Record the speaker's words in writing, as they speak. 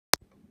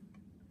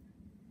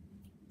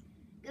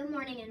Good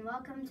morning and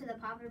welcome to the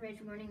Poplar Ridge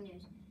Morning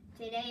News.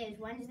 Today is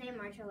Wednesday,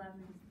 March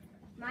 11th.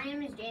 My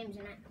name is James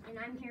and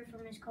I'm here for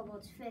Ms.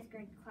 Cobalt's 5th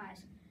grade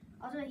class.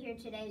 Also here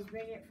today is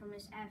Bridget from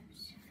Ms.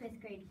 F's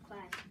 5th grade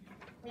class.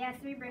 We have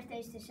 3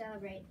 birthdays to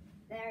celebrate.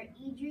 They are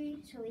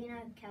Idri, Selena,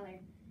 Keller.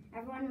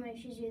 Everyone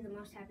wishes you the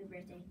most happy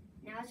birthday.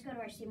 Now let's go to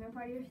our steamer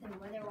party with the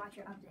Weather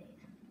Watcher update.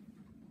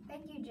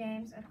 Thank you,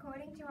 James.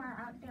 According to our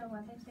outdoor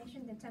weather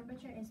station, the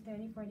temperature is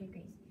 34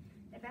 degrees.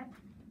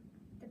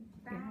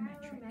 The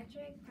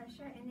barometric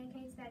pressure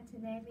indicates that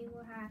today we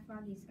will have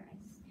foggy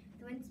skies.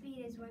 The wind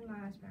speed is 1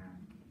 mile per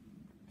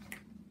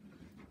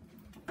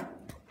hour.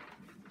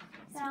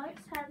 Now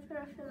it's time for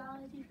a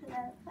philology for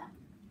that fact.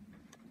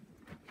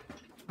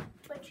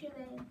 What's your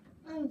name?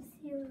 I'm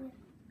Celia.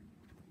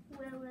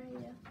 Where were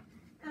you?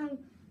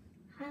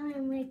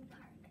 Highland Lake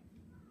Park.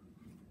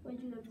 What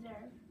did you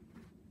observe?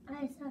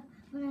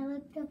 When I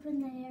looked up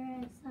in the air,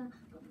 I saw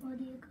a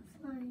bald eagle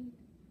flying.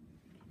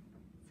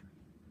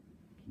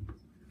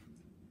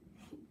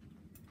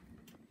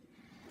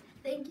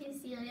 Thank you,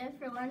 Celia.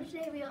 For lunch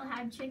today, we will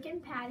have chicken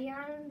patty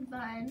on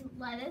bun,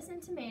 lettuce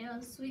and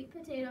tomatoes, sweet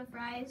potato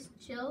fries,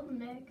 chilled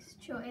mix,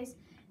 choice,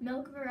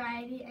 milk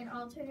variety, and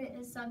alternate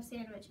is sub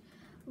sandwich.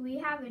 We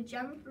have a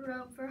jump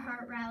rope for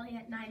heart rally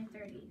at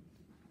 9:30.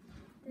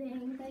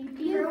 Thank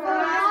you for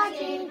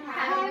watching.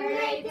 Have a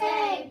great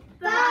day.